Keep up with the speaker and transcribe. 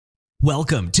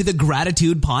Welcome to the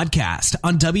Gratitude Podcast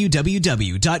on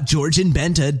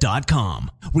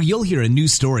www.georgianbenta.com, where you'll hear a new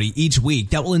story each week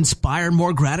that will inspire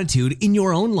more gratitude in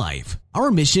your own life.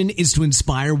 Our mission is to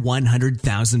inspire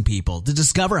 100,000 people to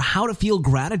discover how to feel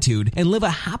gratitude and live a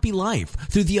happy life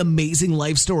through the amazing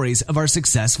life stories of our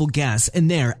successful guests and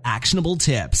their actionable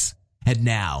tips. And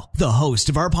now, the host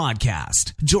of our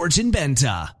podcast, Georgian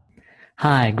Benta.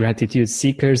 Hi, gratitude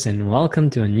seekers, and welcome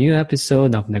to a new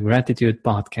episode of the Gratitude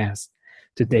Podcast.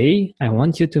 Today, I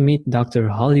want you to meet Dr.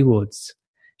 Holly Woods.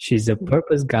 She's a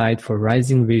purpose guide for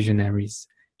rising visionaries.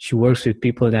 She works with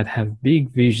people that have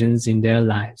big visions in their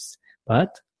lives.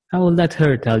 But I will let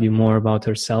her tell you more about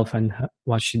herself and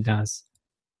what she does.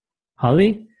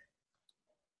 Holly?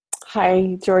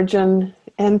 Hi, Georgian,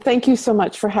 and thank you so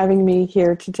much for having me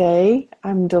here today.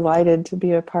 I'm delighted to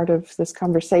be a part of this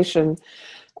conversation.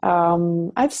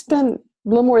 I've spent a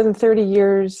little more than 30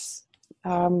 years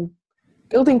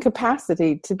building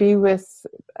capacity to be with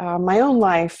my own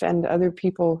life and other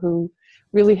people who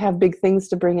really have big things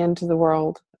to bring into the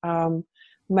world.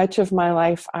 Much of my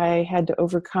life, I had to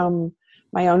overcome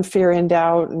my own fear and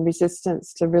doubt and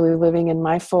resistance to really living in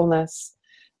my fullness.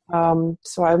 So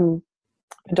I'm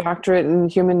a doctorate in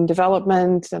human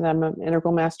development, and I'm an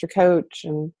integral master coach,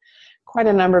 and quite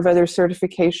a number of other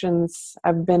certifications.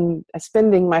 I've been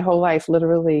spending my whole life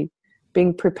literally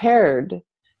being prepared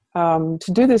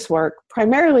to do this work,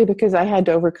 primarily because I had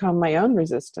to overcome my own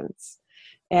resistance.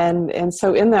 And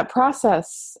so in that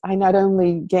process, I not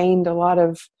only gained a lot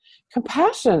of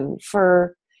compassion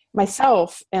for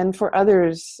myself and for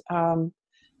others, who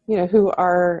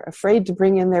are afraid to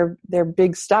bring in their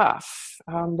big stuff.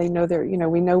 They know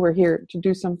we know we're here to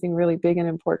do something really big and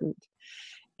important.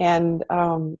 And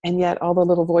yet all the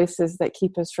little voices that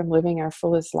keep us from living our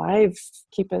fullest lives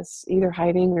keep us either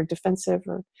hiding or defensive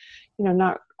or,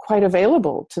 not quite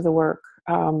available to the work.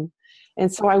 And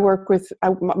so I work with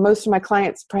most of my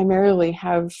clients primarily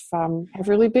have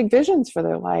really big visions for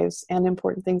their lives and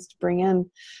important things to bring in,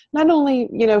 not only,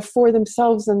 for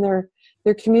themselves and their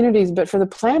communities, but for the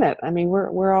planet. I mean,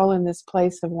 we're all in this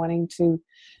place of wanting to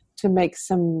make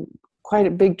some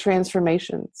quite big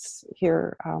transformations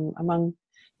here among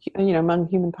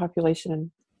human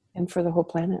population and for the whole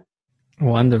planet.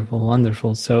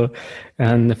 Wonderful. So,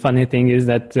 and the funny thing is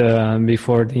that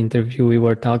before the interview, we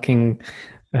were talking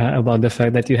about the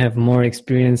fact that you have more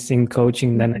experience in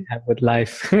coaching than I have with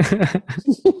life.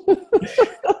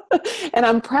 And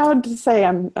I'm proud to say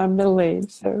I'm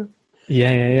middle-aged. So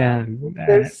yeah.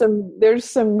 There's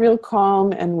some real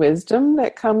calm and wisdom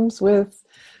that comes with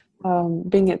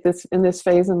being in this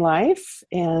phase in life,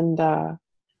 and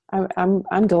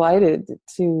I'm delighted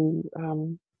to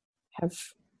have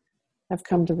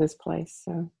come to this place.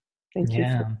 So thank you.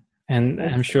 And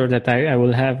I'm sure that I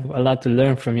will have a lot to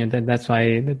learn from you. That's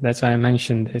why I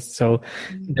mentioned this. So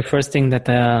the first thing that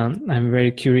I'm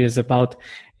very curious about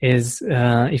is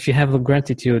if you have a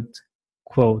gratitude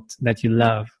quote that you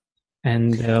love,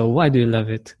 and why do you love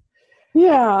it?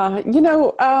 Yeah,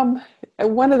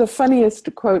 one of the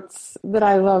funniest quotes that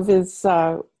I love is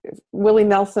Willie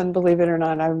Nelson, believe it or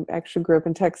not. I actually grew up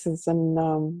in Texas,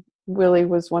 and Willie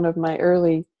was one of my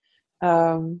early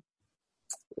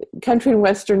country and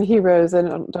Western heroes. I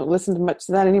don't listen to much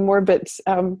of that anymore, but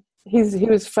he was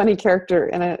a funny character.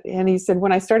 And he said,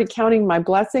 when I started counting my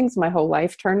blessings, my whole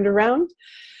life turned around.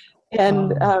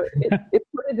 And it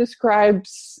sort of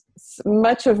describes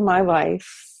much of my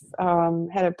life.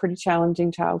 Had a pretty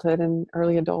challenging childhood and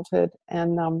early adulthood.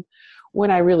 And when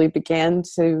I really began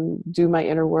to do my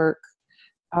inner work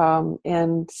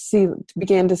and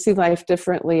began to see life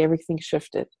differently, everything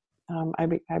shifted. I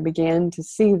began to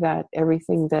see that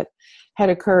everything that had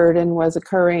occurred and was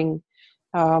occurring,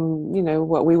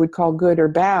 what we would call good or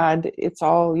bad, it's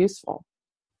all useful.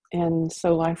 And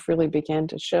so life really began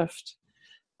to shift.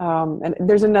 And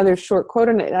there's another short quote,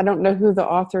 and I don't know who the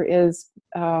author is.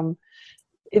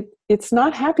 It's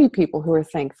not happy people who are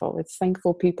thankful. It's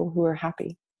thankful people who are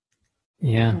happy.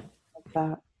 Yeah. Like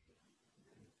that.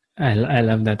 I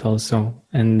love that also.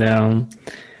 And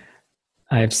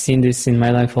I've seen this in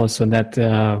my life also, that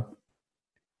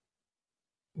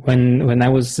when I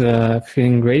was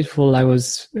feeling grateful, I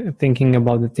was thinking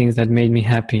about the things that made me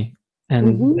happy.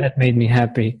 And that made me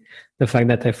happy, the fact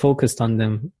that I focused on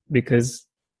them, because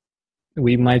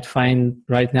we might find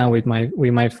right now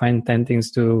we might find 10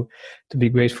 things to be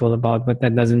grateful about, but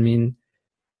that doesn't mean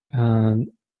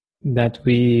that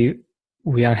we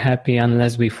are happy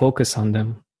unless we focus on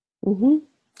them. Mm-hmm.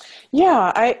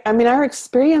 Yeah, I mean, our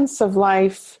experience of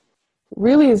life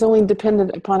really is only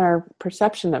dependent upon our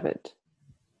perception of it.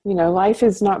 Life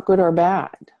is not good or bad.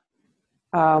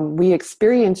 We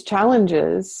experience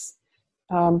challenges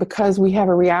because we have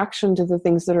a reaction to the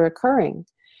things that are occurring.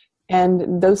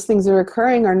 And those things that are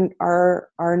occurring are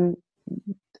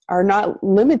not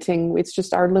limiting. It's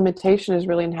just our limitation is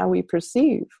really in how we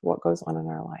perceive what goes on in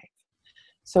our life.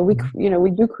 So we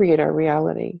do create our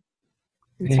reality.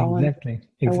 It's all in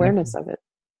awareness of it.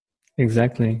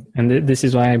 Exactly. And this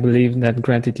is why I believe that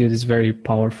gratitude is very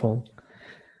powerful,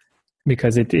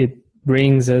 because it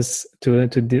brings us to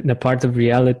the part of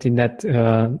reality that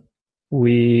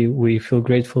we feel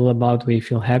grateful about, we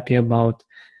feel happy about,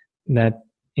 that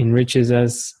enriches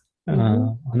us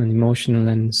on an emotional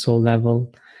and soul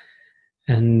level.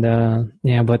 And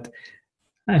but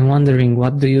I'm wondering,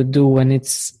 what do you do when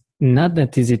it's not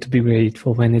that easy to be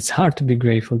grateful, when it's hard to be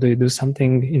grateful? Do you do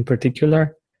something in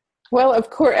particular? Well, of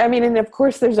course, of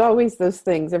course, there's always those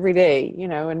things every day,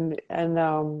 and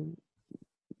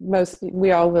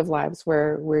we all live lives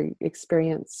where we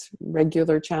experience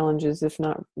regular challenges, if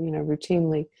not,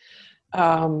 routinely.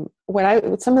 Some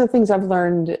of the things I've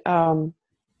learned,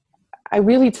 I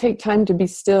really take time to be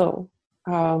still,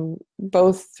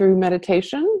 both through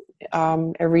meditation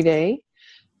every day.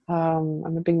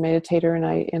 I'm a big meditator,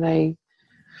 and I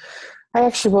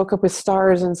actually woke up with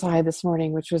stars inside this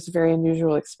morning, which was a very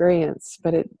unusual experience.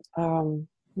 But it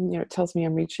it tells me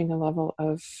I'm reaching a level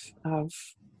of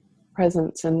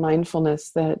presence and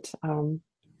mindfulness that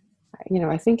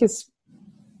I think it's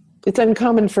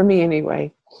uncommon for me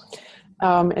anyway.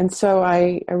 And so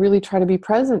I really try to be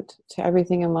present to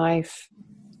everything in life,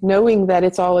 knowing that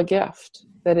it's all a gift,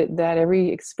 that every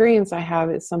experience I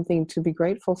have is something to be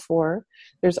grateful for.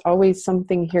 There's always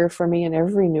something here for me in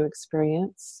every new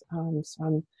experience.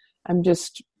 So I'm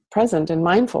just present and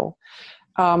mindful.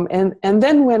 And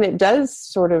then when it does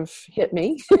sort of hit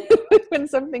me, when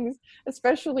something's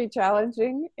especially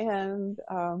challenging and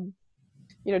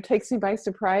takes me by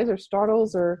surprise or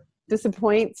startles or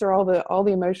disappoints or all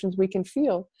the emotions we can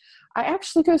feel, I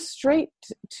actually go straight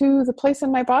to the place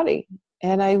in my body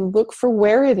and I look for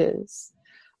where it is.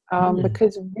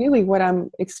 Because really what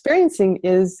I'm experiencing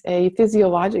is a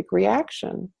physiologic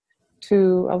reaction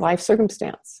to a life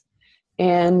circumstance.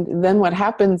 And then what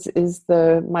happens is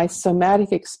my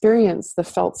somatic experience, the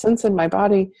felt sense in my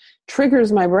body,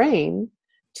 triggers my brain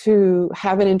to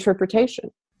have an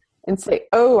interpretation and say,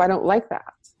 oh, I don't like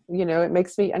that. It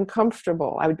makes me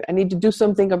uncomfortable. I need to do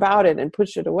something about it and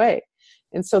push it away.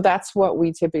 And so that's what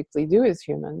we typically do as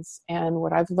humans. And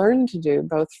what I've learned to do,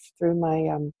 both through my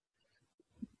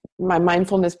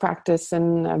mindfulness practice,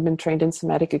 and I've been trained in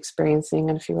somatic experiencing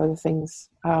and a few other things.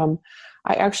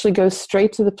 I actually go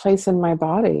straight to the place in my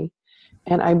body,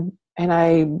 and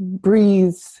I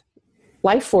breathe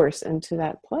life force into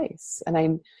that place, and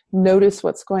I notice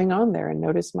what's going on there, and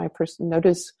notice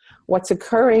notice what's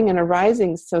occurring and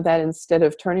arising, so that instead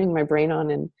of turning my brain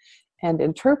on and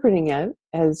interpreting it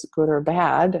as good or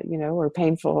bad, or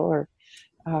painful, or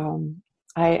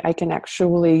I can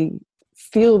actually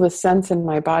feel the sense in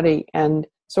my body and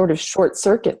sort of short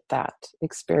circuit that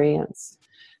experience.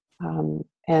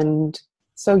 And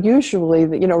so usually,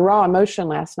 raw emotion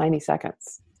lasts 90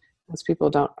 seconds. Most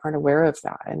people aren't aware of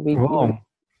that. And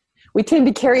we tend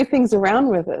to carry things around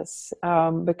with us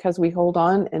because we hold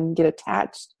on and get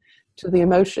attached to the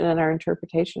emotion and our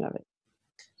interpretation of it.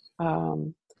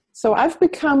 So I've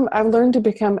learned to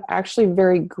become actually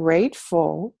very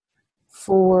grateful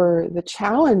for the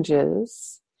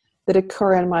challenges that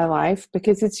occur in my life,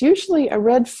 because it's usually a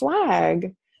red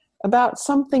flag about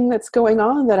something that's going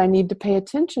on that I need to pay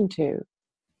attention to.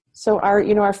 So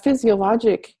our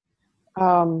physiologic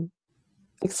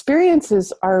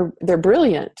experiences they're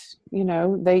brilliant.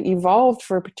 They evolved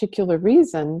for a particular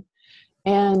reason.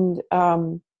 And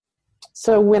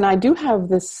so when I do have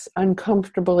this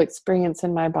uncomfortable experience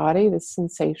in my body, this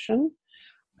sensation,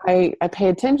 I pay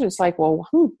attention. It's like, well,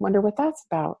 wonder what that's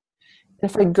about.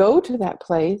 If I go to that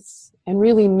place and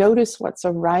really notice what's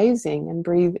arising and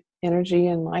breathe energy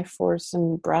and life force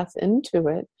and breath into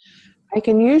it, I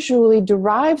can usually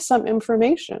derive some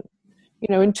information,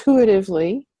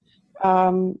 intuitively,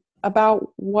 about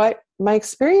what my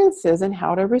experience is and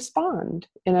how to respond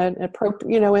in an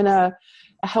appropriate, in a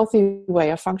healthy way,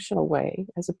 a functional way,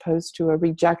 as opposed to a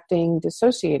rejecting,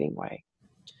 dissociating way.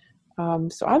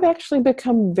 So I've actually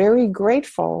become very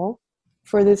grateful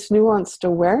for this nuanced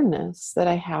awareness that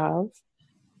I have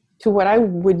to what I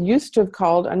would used to have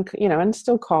called, and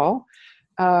still call,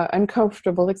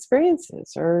 uncomfortable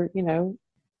experiences, or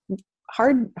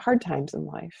hard times in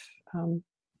life.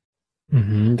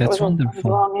 That's wonderful. That was a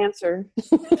long answer.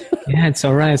 Yeah, it's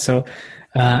all right. So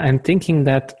I'm thinking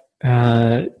that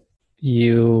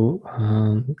you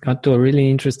got to a really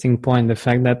interesting point. The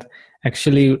fact that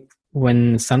actually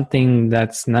when something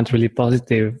that's not really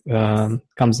positive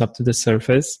comes up to the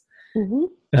surface, Mm-hmm.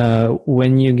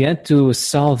 When you get to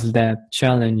solve that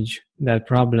challenge, that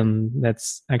problem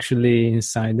that's actually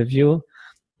inside of you,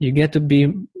 you get to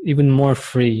be even more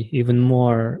free, even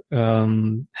more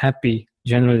happy,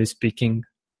 generally speaking.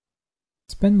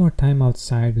 Spend more time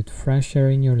outside with fresh air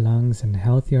in your lungs and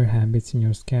healthier habits in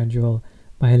your schedule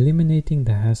by eliminating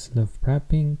the hassle of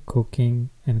prepping, cooking,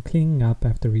 and cleaning up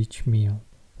after each meal.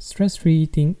 Stress-free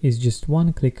eating is just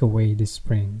one click away this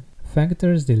spring.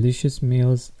 Factor's delicious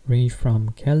meals range from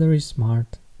Calorie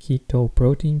Smart, Keto,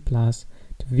 Protein Plus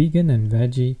to vegan and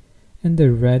veggie, and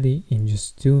they're ready in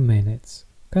just 2 minutes.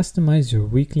 Customize your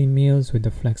weekly meals with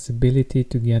the flexibility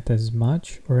to get as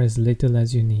much or as little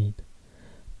as you need.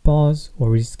 Pause or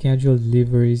reschedule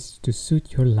deliveries to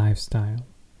suit your lifestyle.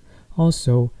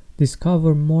 Also,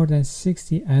 discover more than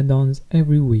 60 add-ons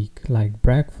every week like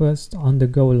breakfast,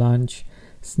 on-the-go lunch,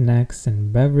 snacks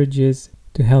and beverages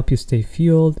to help you stay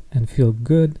fueled and feel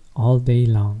good all day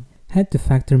long. Head to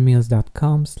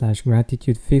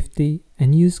factormeals.com/gratitude50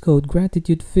 and use code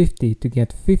gratitude50 to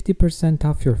get 50%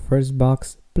 off your first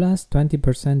box plus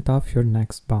 20% off your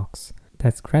next box.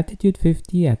 That's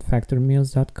gratitude50 at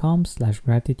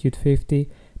factormeals.com/gratitude50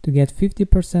 to get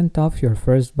 50% off your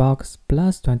first box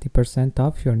plus 20%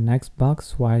 off your next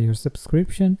box while your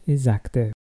subscription is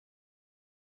active.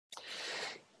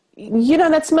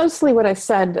 That's mostly what I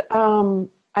said.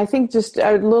 I think just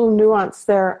a little nuance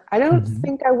there. I don't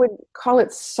think I would call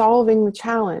it solving the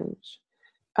challenge.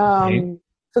 Okay.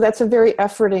 So that's a very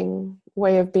efforting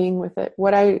way of being with it.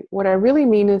 What I really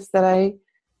mean is that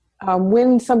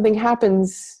when something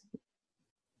happens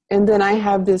and then I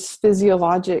have this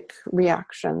physiologic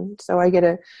reaction, so I get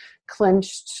a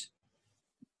clenched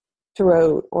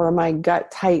throat or my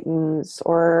gut tightens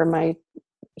or my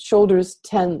shoulders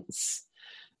tense,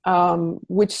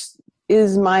 which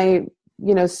is my,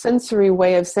 sensory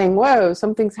way of saying, whoa,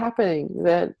 something's happening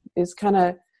that is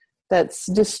that's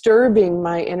disturbing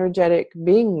my energetic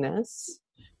beingness.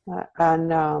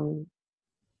 And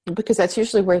because that's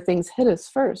usually where things hit us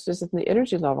first, is at the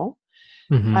energy level.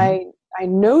 I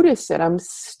notice it. I'm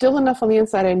still enough on the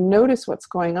inside. I notice what's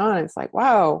going on. It's like,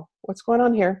 wow, what's going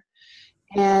on here?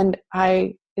 And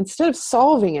instead of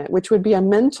solving it, which would be a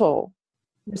mental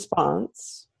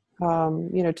response,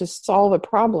 to solve a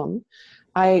problem,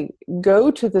 I go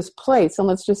to this place, and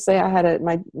let's just say I had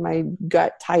my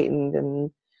gut tightened and,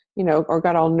 or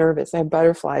got all nervous. I have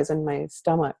butterflies in my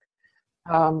stomach.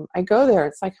 I go there.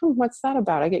 It's like, what's that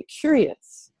about? I get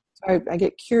curious. So I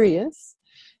get curious,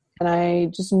 and I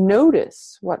just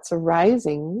notice what's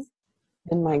arising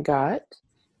in my gut.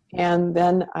 And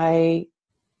then like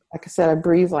I said, I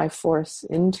breathe life force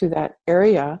into that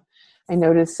area. I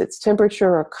notice its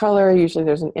temperature or color. Usually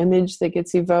there's an image that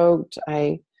gets evoked.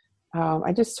 I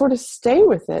just sort of stay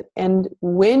with it. And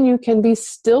when you can be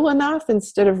still enough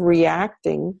instead of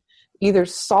reacting, either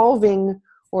solving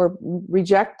or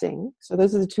rejecting. So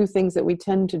those are the two things that we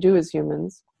tend to do as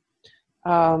humans.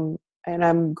 And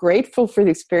I'm grateful for the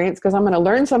experience because I'm going to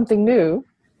learn something new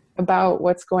about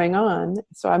what's going on.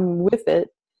 So I'm with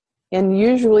it. And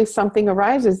usually something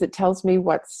arises that tells me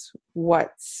what's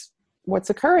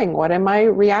occurring. What am I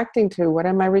reacting to? What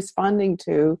am I responding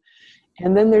to?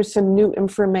 And then there's some new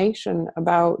information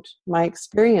about my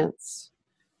experience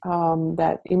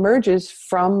that emerges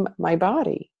from my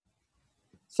body.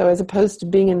 So as opposed to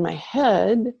being in my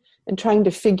head and trying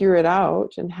to figure it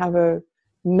out and have a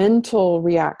mental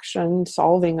reaction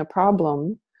solving a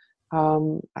problem,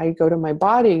 I go to my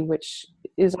body, which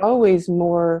is always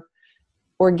more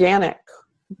organic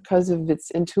because of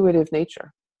its intuitive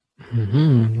nature.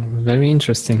 Very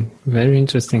interesting. Very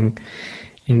interesting.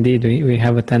 Indeed, we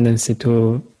have a tendency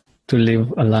to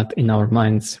live a lot in our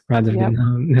minds rather than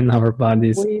in our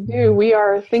bodies. We do. We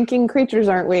are thinking creatures,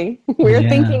 aren't we? We're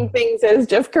thinking things, as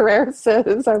Jeff Carrera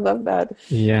says. I love that.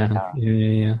 Yeah.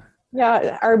 Yeah.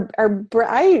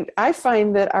 I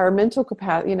find that our mental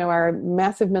capacity, our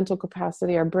massive mental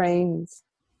capacity, our brains,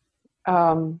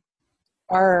 are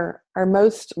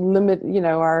most limited.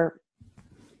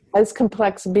 As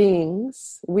complex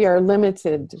beings, we are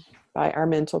limited by our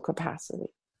mental capacity,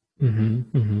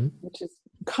 which is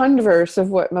converse of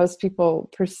what most people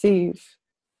perceive.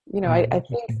 I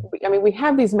think, we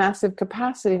have these massive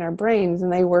capacity in our brains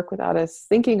and they work without us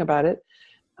thinking about it.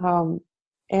 And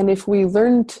if we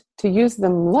learned to use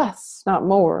them less, not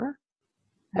more,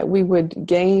 that we would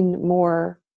gain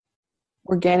more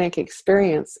organic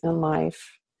experience in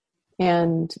life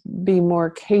and be more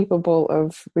capable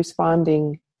of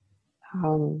responding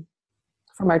from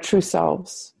our true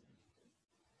selves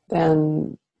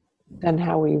than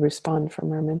how we respond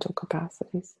from our mental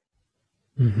capacities.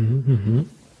 Mm-hmm, mm-hmm.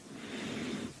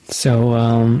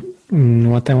 So,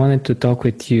 what I wanted to talk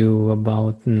with you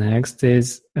about next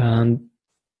is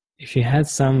if you had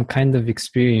some kind of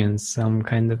experience, some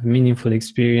kind of meaningful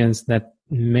experience that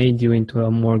made you into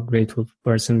a more grateful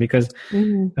person, because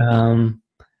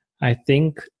I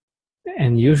think,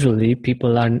 and usually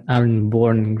people aren't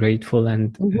born grateful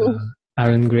and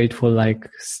aren't grateful like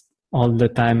all the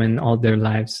time and all their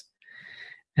lives.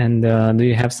 And do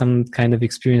you have some kind of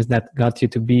experience that got you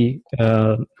to be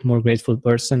a more grateful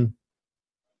person?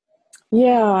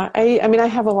 Yeah, I mean, I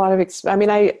have a lot of,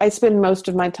 I spend most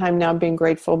of my time now being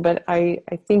grateful, but I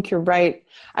think you're right.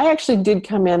 I actually did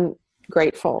come in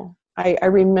grateful. I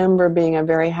remember being a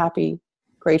very happy,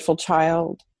 grateful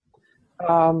child,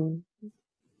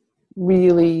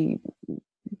 really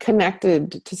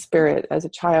connected to spirit as a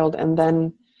child. And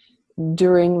then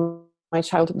during my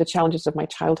childhood, the challenges of my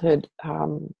childhood,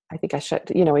 I think I shut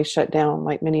down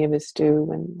like many of us do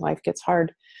when life gets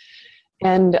hard.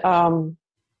 And,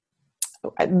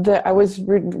 I was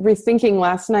rethinking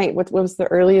last night what was the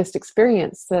earliest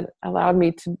experience that allowed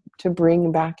me to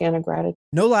bring back in a gratitude.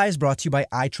 No Lie is brought to you by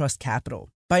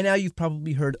iTrust.Capital. By now, you've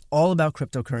probably heard all about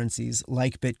cryptocurrencies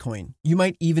like Bitcoin. You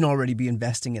might even already be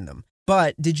investing in them.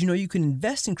 But did you know you can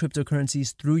invest in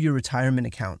cryptocurrencies through your retirement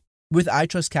account? With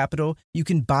iTrust Capital, you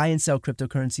can buy and sell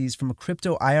cryptocurrencies from a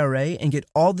crypto IRA and get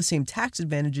all the same tax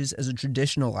advantages as a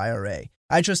traditional IRA.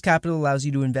 iTrust Capital allows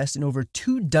you to invest in over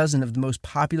 24 of the most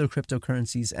popular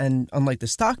cryptocurrencies, and unlike the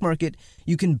stock market,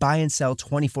 you can buy and sell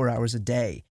 24 hours a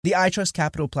day. The iTrust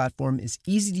Capital platform is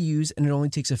easy to use, and it only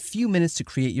takes a few minutes to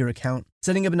create your account.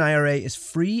 Setting up an IRA is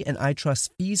free, and iTrust's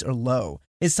fees are low.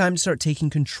 It's time to start taking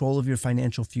control of your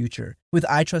financial future. With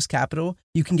iTrust Capital,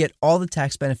 you can get all the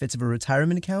tax benefits of a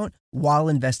retirement account while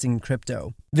investing in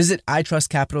crypto. Visit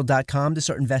itrustcapital.com to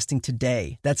start investing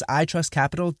today. That's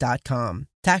itrustcapital.com.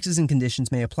 Taxes and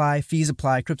conditions may apply. Fees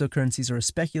apply. Cryptocurrencies are a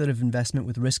speculative investment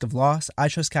with risk of loss.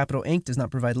 iTrust Capital Inc. does not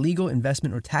provide legal,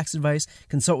 investment, or tax advice.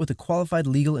 Consult with a qualified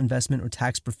legal, investment, or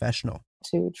tax professional.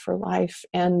 For life.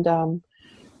 And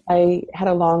I had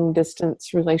a long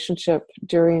distance relationship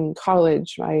during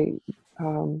college. I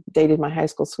dated my high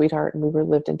school sweetheart, and we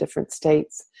lived in different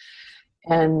states,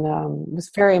 and was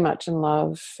very much in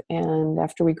love. And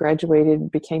after we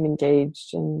graduated, became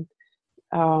engaged, and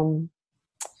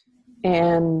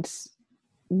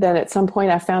then at some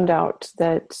point I found out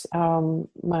that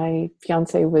my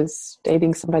fiance was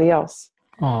dating somebody else.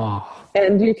 Oh.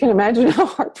 And you can imagine how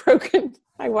heartbroken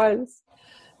I was,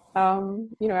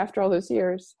 after all those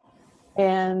years,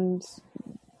 and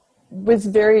was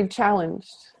very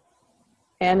challenged.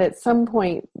 And at some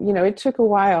point, it took a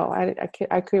while.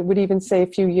 I would even say a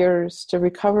few years to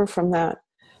recover from that.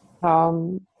 I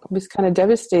was kind of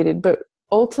devastated, but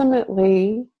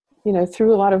ultimately,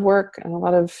 through a lot of work and a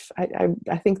lot of,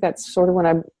 I think that's sort of when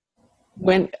I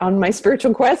went on my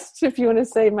spiritual quest, if you want to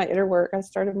say, my inner work. I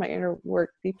started my inner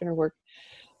work, deep inner work.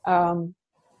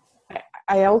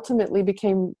 I ultimately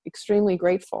became extremely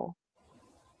grateful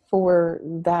for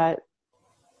that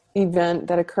event,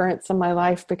 that occurrence in my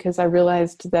life, because I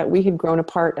realized that we had grown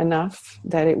apart enough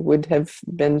that it would have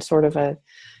been sort of it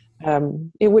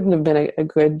wouldn't have been a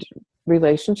good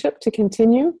relationship to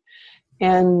continue.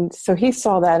 And so he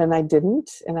saw that and I didn't,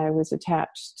 and I was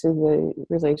attached to the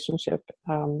relationship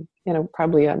in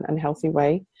probably an unhealthy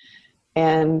way.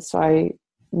 And so I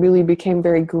really became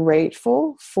very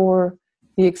grateful for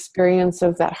the experience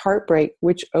of that heartbreak,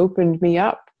 which opened me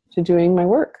up to doing my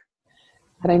work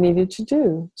that I needed to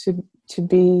do, to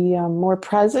be more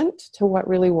present to what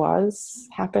really was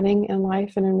happening in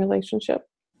life and in relationship.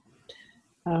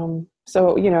 It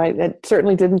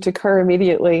certainly didn't occur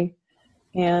immediately.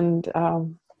 And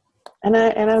I'm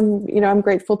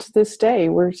grateful to this day.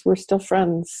 We're still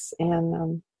friends,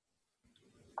 and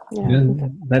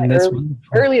that's wonderful.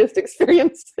 Earliest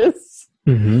experiences.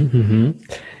 Mm-hmm, mm-hmm.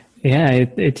 Yeah,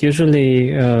 it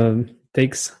usually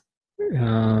takes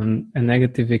a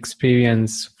negative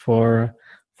experience for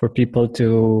people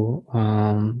to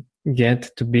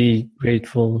get to be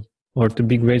grateful, or to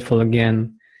be grateful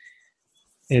again.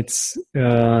 It's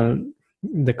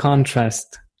the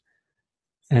contrast.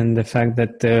 And the fact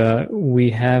that we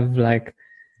have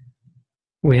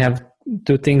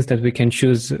two things that we can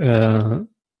choose in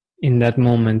that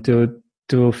moment,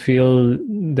 to feel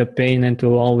the pain and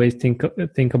to always think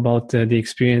about the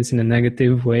experience in a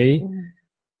negative way,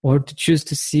 or to choose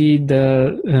to see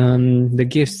the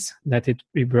gifts that it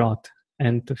brought,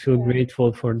 and to feel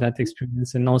grateful for that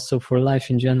experience and also for life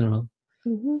in general.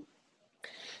 Mm-hmm.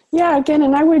 Yeah, again,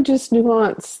 and I would just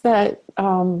nuance that.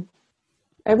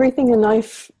 Everything in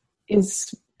life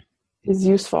is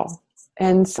useful,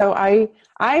 And so I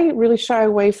really shy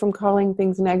away from calling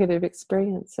things negative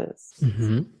experiences,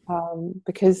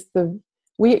 because I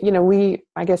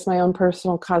guess my own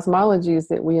personal cosmology is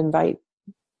that we invite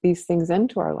these things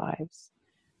into our lives.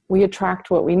 We attract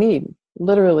what we need,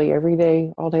 literally every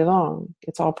day, all day long.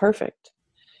 It's all perfect.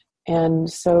 And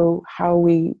so how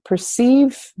we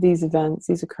perceive these events,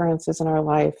 these occurrences in our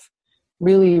life,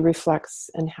 really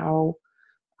reflects in how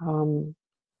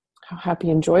happy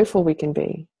and joyful we can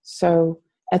be. So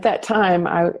at that time,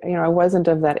 I wasn't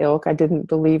of that ilk. I didn't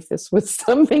believe this was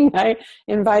something I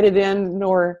invited in,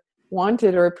 nor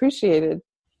wanted or appreciated.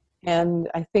 And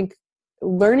I think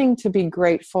learning to be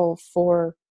grateful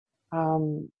for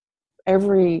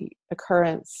every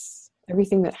occurrence,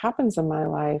 everything that happens in my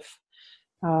life,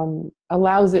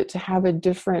 allows it to have a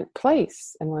different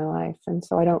place in my life. And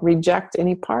so I don't reject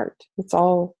any part. It's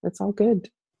all good.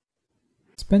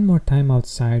 Spend more time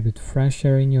outside with fresh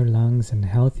air in your lungs and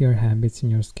healthier habits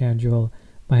in your schedule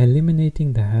by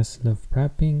eliminating the hassle of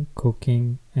prepping,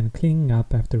 cooking, and cleaning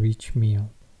up after each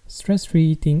meal.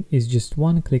 Stress-free eating is just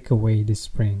one click away this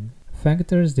spring.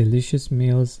 Factor's delicious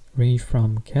meals range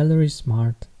from Calorie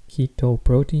Smart, Keto,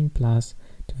 Protein Plus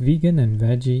to vegan and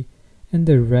veggie, and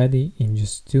they're ready in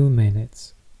just 2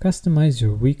 minutes. Customize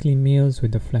your weekly meals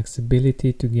with the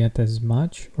flexibility to get as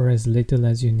much or as little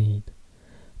as you need.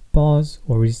 Pause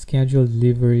or reschedule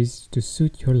deliveries to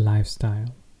suit your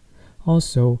lifestyle.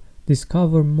 Also,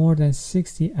 discover more than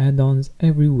 60 add-ons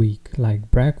every week, like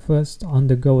breakfast,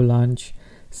 on-the-go lunch,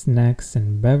 snacks,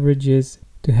 and beverages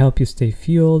to help you stay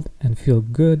fueled and feel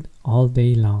good all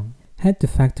day long. Head to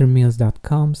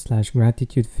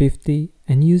factormeals.com/gratitude50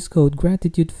 and use code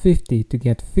gratitude50 to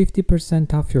get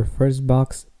 50% off your first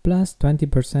box plus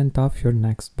 20% off your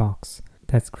next box.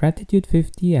 That's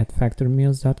gratitude50 at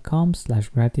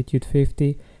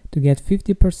factormeals.com/gratitude50 to get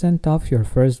 50% off your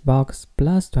first box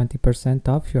plus 20%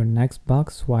 off your next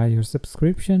box while your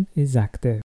subscription is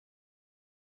active.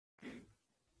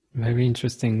 Very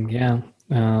interesting. Yeah.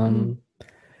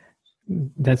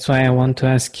 That's why I want to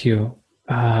ask you,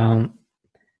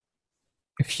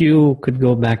 if you could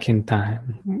go back in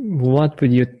time, what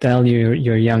would you tell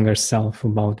your younger self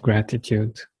about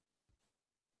gratitude?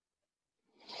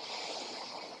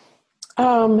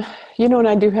 And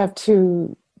I do have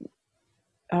 2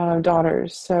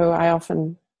 daughters, so I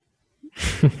often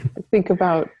think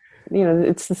about,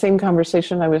 it's the same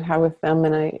conversation I would have with them,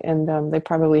 and they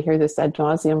probably hear this ad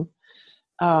nauseum.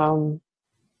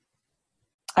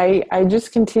 I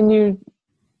just continue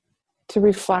to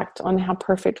reflect on how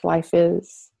perfect life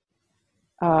is.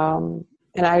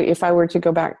 If I were to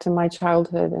go back to my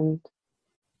childhood and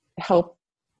help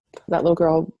that little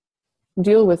girl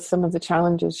deal with some of the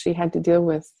challenges she had to deal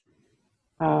with,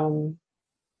 in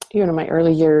my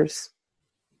early years,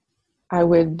 I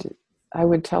would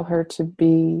tell her to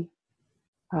be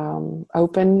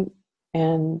open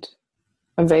and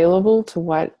available to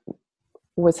what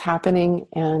was happening,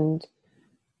 and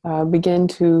begin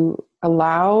to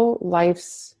allow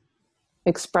life's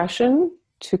expression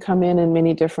to come in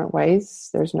many different ways.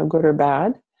 There's no good or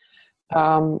bad,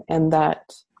 and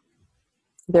that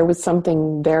there was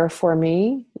something there for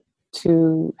me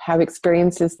to have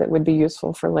experiences that would be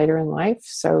useful for later in life.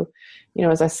 So,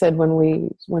 as I said, when we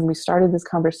started this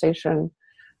conversation,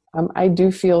 I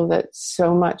do feel that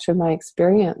so much of my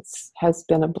experience has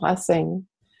been a blessing,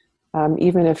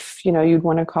 even if, you'd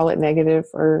want to call it negative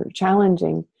or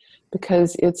challenging,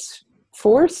 because it's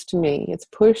forced me, it's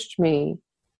pushed me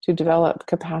to develop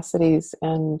capacities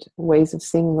and ways of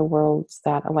seeing the world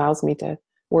that allows me to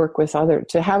work with others,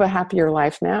 to have a happier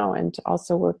life now, and to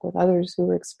also work with others who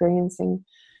are experiencing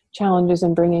challenges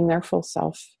and bringing their full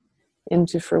self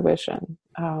into fruition.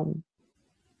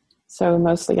 So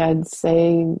mostly I'd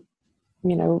say,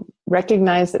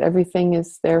 recognize that everything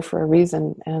is there for a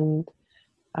reason, and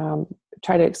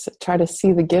try to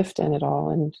see the gift in it all,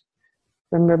 and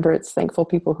remember it's thankful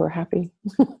people who are happy.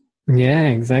 Yeah,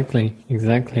 exactly.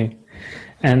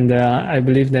 And I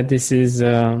believe that this is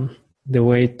the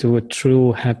way to a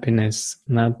true happiness,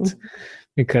 not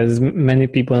because many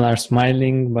people are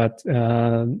smiling, but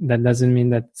that doesn't mean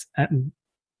that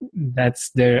that's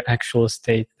their actual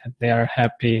state, that they are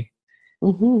happy.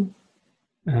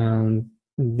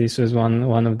 This was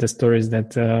one of the stories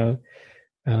that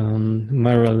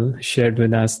Merle shared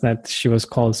with us, that she was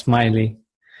called Smiley,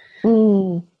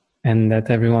 and that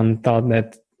everyone thought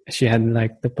that she had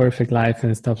like the perfect life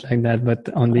and stuff like that, but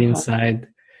on the inside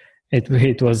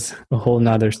it was a whole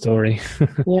nother story.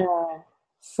 Yeah,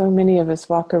 so many of us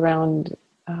walk around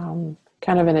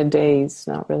kind of in a daze,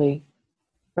 not really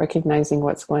recognizing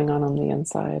what's going on the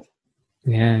inside.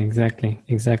 Yeah, exactly.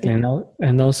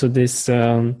 And also this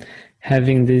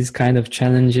having these kind of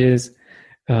challenges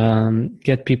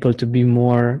get people to be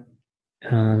more,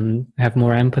 have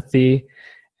more empathy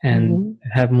and Mm-hmm.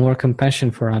 have more compassion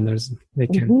for others. They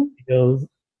can Mm-hmm. feel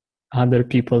other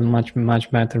people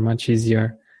much better, much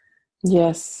easier.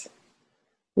 Yes.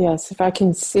 Yes. If I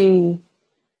can see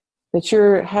that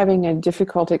you're having a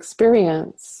difficult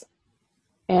experience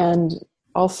and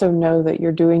also know that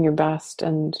you're doing your best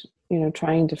and,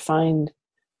 trying to find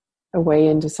a way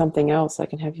into something else, I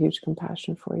can have huge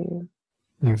compassion for you.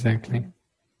 Exactly.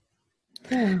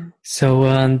 Yeah.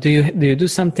 So, do you do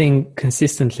something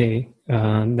consistently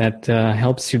that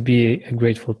helps you be a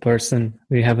grateful person?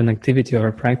 Do you have an activity or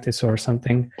a practice or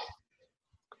something?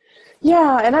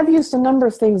 Yeah, and I've used a number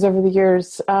of things over the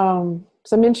years. So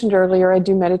I mentioned earlier, I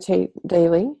do meditate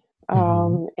daily,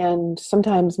 Mm-hmm. and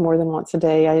sometimes more than once a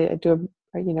day. I do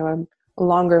a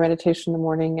longer meditation in the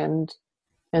morning, and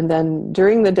then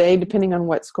during the day, depending on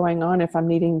what's going on, if I'm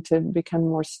needing to become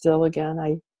more still again,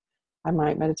 I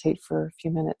might meditate for a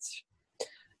few minutes.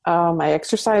 I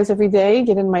exercise every day,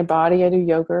 get in my body. I do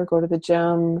yoga, go to the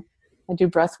gym. I do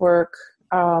breath work.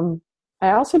 I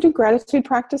also do gratitude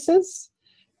practices,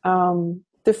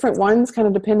 different ones, kind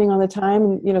of depending on the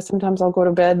time. Sometimes I'll go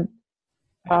to bed.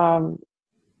 Um,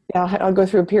 I'll go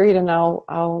through a period and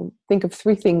I'll think of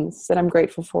 3 things that I'm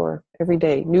grateful for every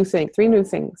day. 3 new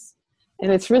things, and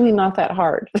it's really not that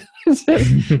hard to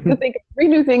think of 3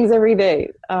 new things every day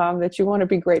that you want to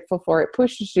be grateful for. It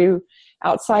pushes you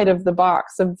outside of the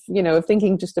box of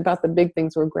thinking just about the big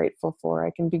things we're grateful for.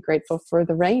 I can be grateful for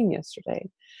the rain yesterday.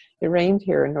 It rained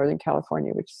here in Northern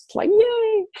California, which is like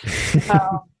yay.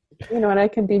 And I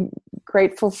can be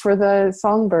grateful for the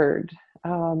songbird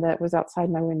that was outside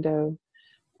my window.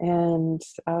 And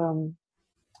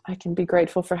I can be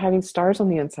grateful for having stars on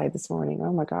the inside this morning.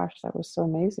 Oh my gosh, that was so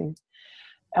amazing.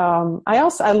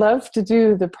 I love to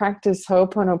do the practice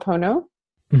Ho'oponopono.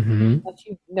 Mm-hmm. If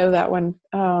you know that one,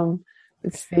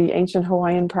 it's the ancient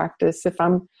Hawaiian practice. If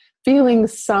I'm feeling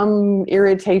some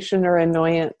irritation or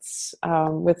annoyance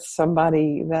with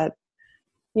somebody that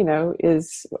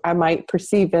is I might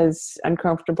perceive as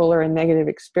uncomfortable or a negative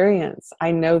experience,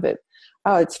 I know that,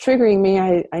 oh, it's triggering me.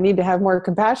 I need to have more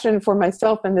compassion for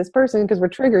myself and this person because we're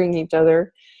triggering each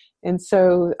other. And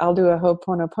so I'll do a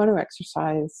Ho'oponopono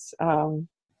exercise,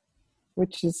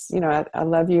 which is, I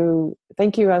love you.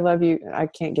 Thank you. I love you. I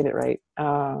can't get it right.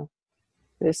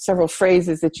 There's several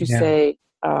phrases that you Yeah. say.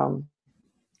 I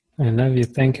love you.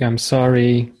 Thank you. I'm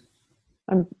sorry.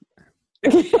 I'm I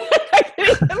can't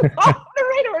get them all in the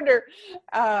right order.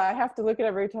 I have to look it up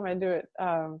every time I do it.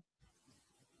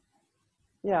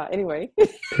 Anyway.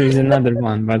 There's another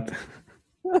one, but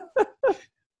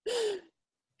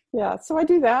Yeah, so I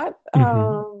do that.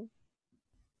 mm-hmm.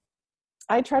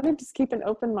 I try to just keep an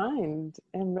open mind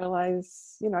and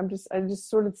realize, I just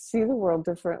sort of see the world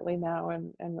differently now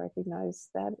and recognize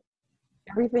that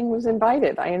everything was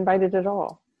invited. I invited it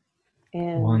all.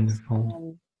 And,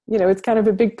 Wonderful. It's kind of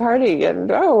a big party and,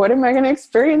 what am I going to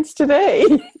experience today?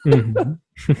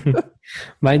 Mm-hmm.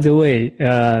 By the way,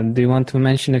 do you want to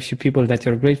mention a few people that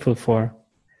you're grateful for?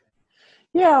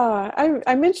 Yeah,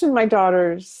 I mentioned my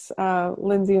daughters,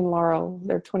 Lindsay and Laurel.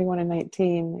 They're 21 and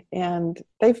 19, and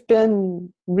they've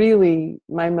been really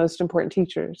my most important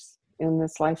teachers in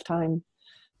this lifetime.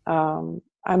 I'm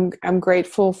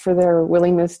grateful for their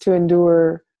willingness to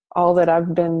endure all that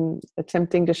I've been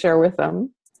attempting to share with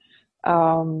them,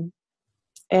 and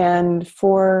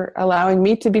for allowing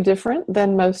me to be different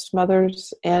than most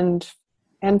mothers, and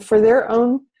for their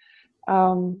own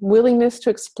willingness to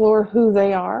explore who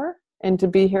they are and to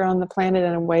be here on the planet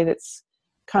in a way that's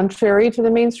contrary to the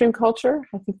mainstream culture.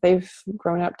 I think they've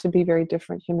grown up to be very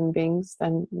different human beings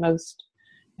than most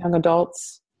young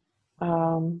adults.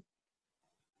 I'm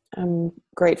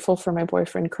grateful for my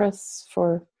boyfriend, Chris,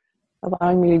 for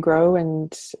allowing me to grow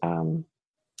and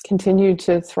continue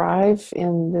to thrive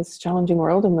in this challenging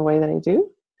world in the way that I do.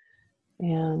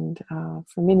 And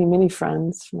for many, many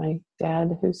friends, my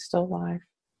dad, who's still alive.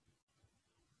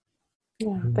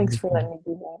 Yeah, thanks for letting me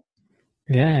do that.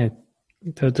 Yeah,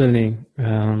 totally.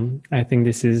 I think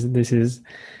this is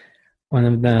one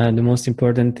of the most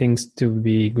important things to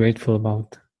be grateful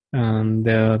about.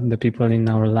 The people in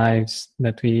our lives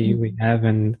that we have,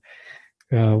 and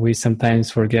we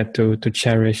sometimes forget to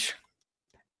cherish.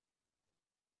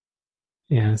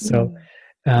 Yeah. So,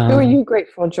 who are you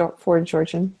grateful for,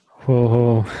 Georgian?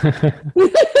 Oh,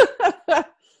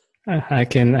 I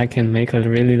can make a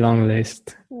really long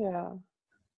list. Yeah.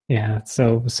 Yeah,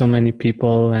 so many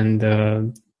people and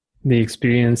the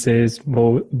experiences,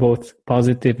 both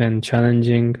positive and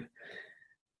challenging.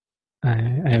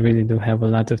 I really do have a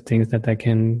lot of things that I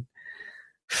can.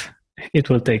 It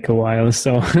will take a while,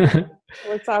 so. Well,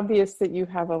 it's obvious that you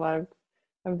have a lot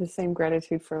of the same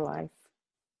gratitude for life.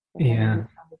 For having Yeah. these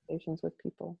conversations with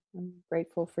people. I'm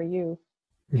grateful for you.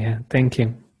 Yeah, thank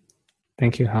you.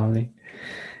 Thank you, Holly.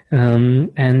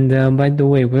 And by the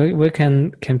way, where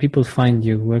can people find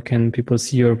you? Where can people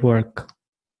see your work?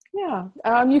 Yeah,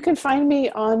 you can find me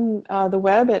on the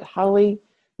web at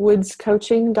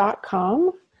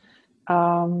hollywoodscoaching.com.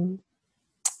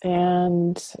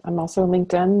 And I'm also on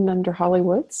LinkedIn under Holly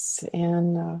Woods.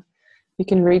 And you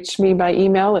can reach me by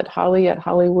email at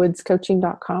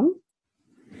holly@hollywoodscoaching.com.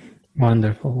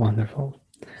 Wonderful, wonderful.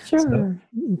 Sure. So,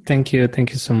 thank you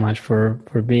so much for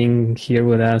being here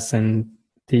with us and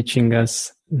teaching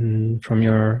us from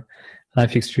your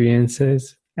life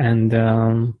experiences. And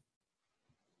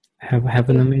have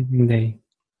an amazing day.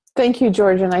 Thank you,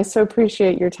 George, and I so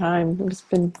appreciate your time. I've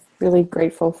been really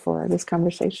grateful for this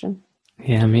conversation.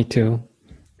 Yeah, me too.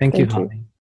 Thank you, Holly.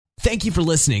 Thank you for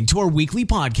listening to our weekly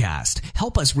podcast.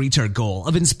 Help us reach our goal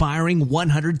of inspiring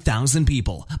 100,000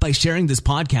 people by sharing this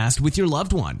podcast with your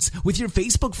loved ones, with your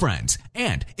Facebook friends.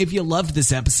 And if you loved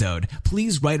this episode,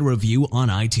 please write a review on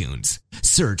iTunes.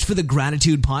 Search for the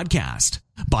Gratitude Podcast.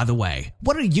 By the way,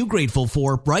 what are you grateful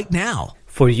for right now?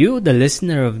 For you, the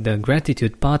listener of the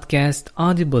Gratitude Podcast,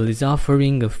 Audible is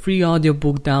offering a free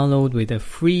audiobook download with a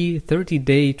free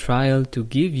 30-day trial to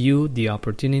give you the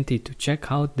opportunity to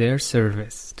check out their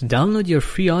service. To download your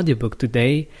free audiobook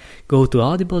today, go to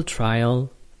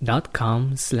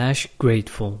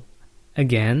audibletrial.com/grateful.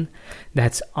 Again,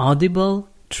 that's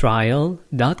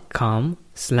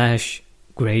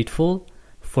audibletrial.com/grateful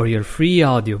for your free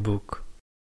audiobook.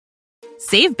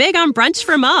 Save big on brunch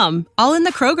for mom, all in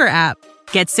the Kroger app.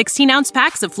 Get 16-ounce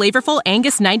packs of flavorful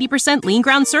Angus 90% lean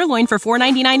ground sirloin for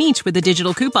 $4.99 each with a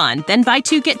digital coupon. Then buy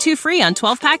 2, get 2 free on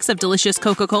 12 packs of delicious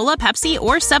Coca-Cola, Pepsi,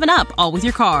 or 7-Up, all with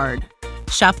your card.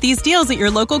 Shop these deals at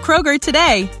your local Kroger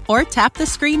today, or tap the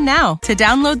screen now to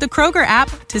download the Kroger app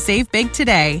to save big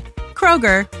today.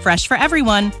 Kroger, fresh for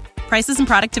everyone. Prices and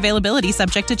product availability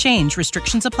subject to change.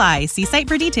 Restrictions apply. See site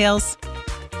for details.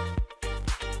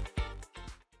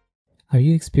 Are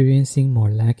you experiencing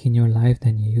more lack in your life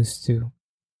than you used to?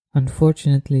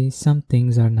 Unfortunately, some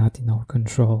things are not in our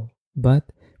control,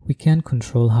 but we can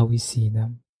control how we see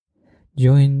them.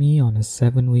 Join me on a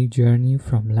 7-week journey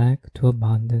from lack to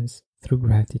abundance through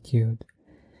gratitude.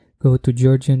 Go to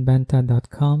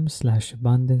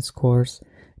georgianbenta.com/abundance course.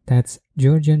 That's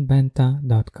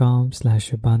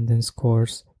georgianbenta.com/abundance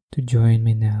course to join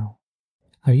me now.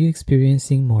 Are you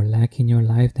experiencing more lack in your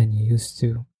life than you used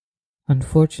to?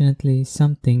 Unfortunately,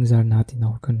 some things are not in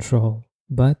our control,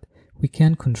 but we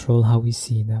can control how we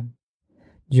see them.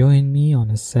 Join me on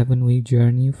a 7-week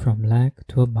journey from lack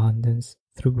to abundance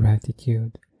through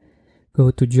gratitude.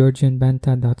 Go to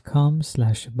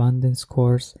georgianbenta.com/abundance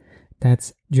course.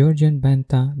 That's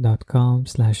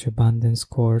georgianbenta.com/abundance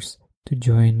course to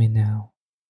join me now.